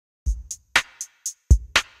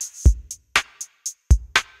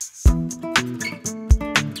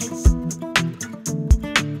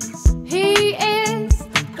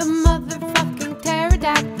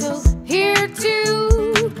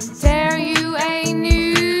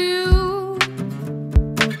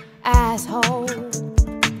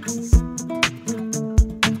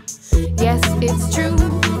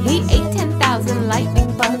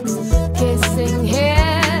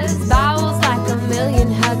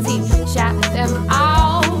as he shot them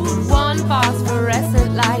out. One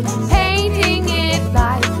phosphorescent light, painting it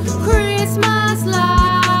like Christmas lights.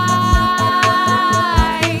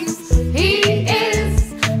 He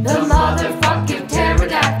is the motherfucking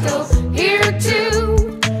pterodactyl, here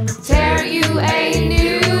to tear you a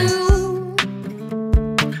new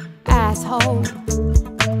asshole.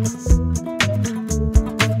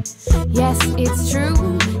 Yes, it's true,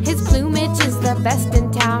 his plumage is the best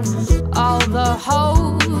in town. All the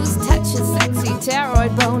hoes touch his sexy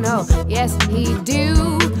pteroid bone. Oh, yes, he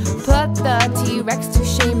do put the T-Rex to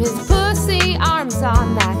shame. His pussy arms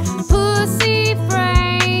on that pussy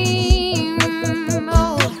frame.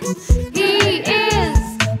 Oh, he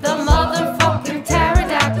is the motherfucking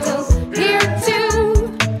pterodactyl, here to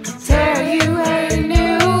tear you a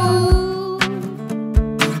new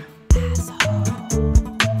asshole.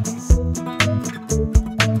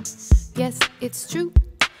 Yes, it's true,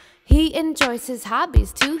 he enjoys his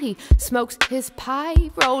hobbies too. He smokes his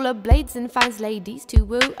pipe, rollerblades, and finds ladies to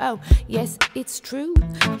woo. Oh, yes, it's true,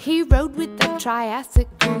 he rode with the Triassic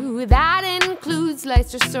crew. That includes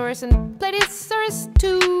Lycosaurus and Platysaurus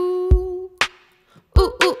too.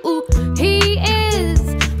 Ooh, ooh, ooh. He is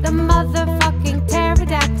the motherfucking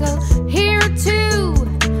pterodactyl, here to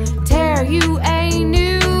tear you a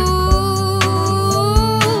new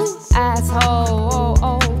asshole.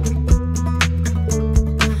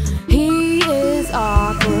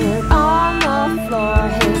 Awkward on the floor,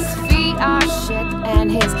 his feet are shit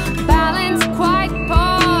and his balance quite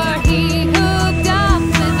poor. He hooked up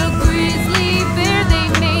with a grizzly bear, they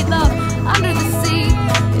made love under the sea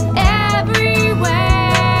and everywhere.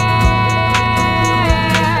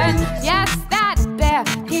 Yes, that bear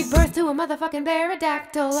gave birth to a motherfucking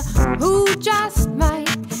pterodactyl, who just might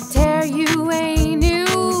tear you a new.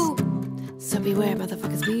 So beware,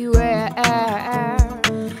 motherfuckers, beware.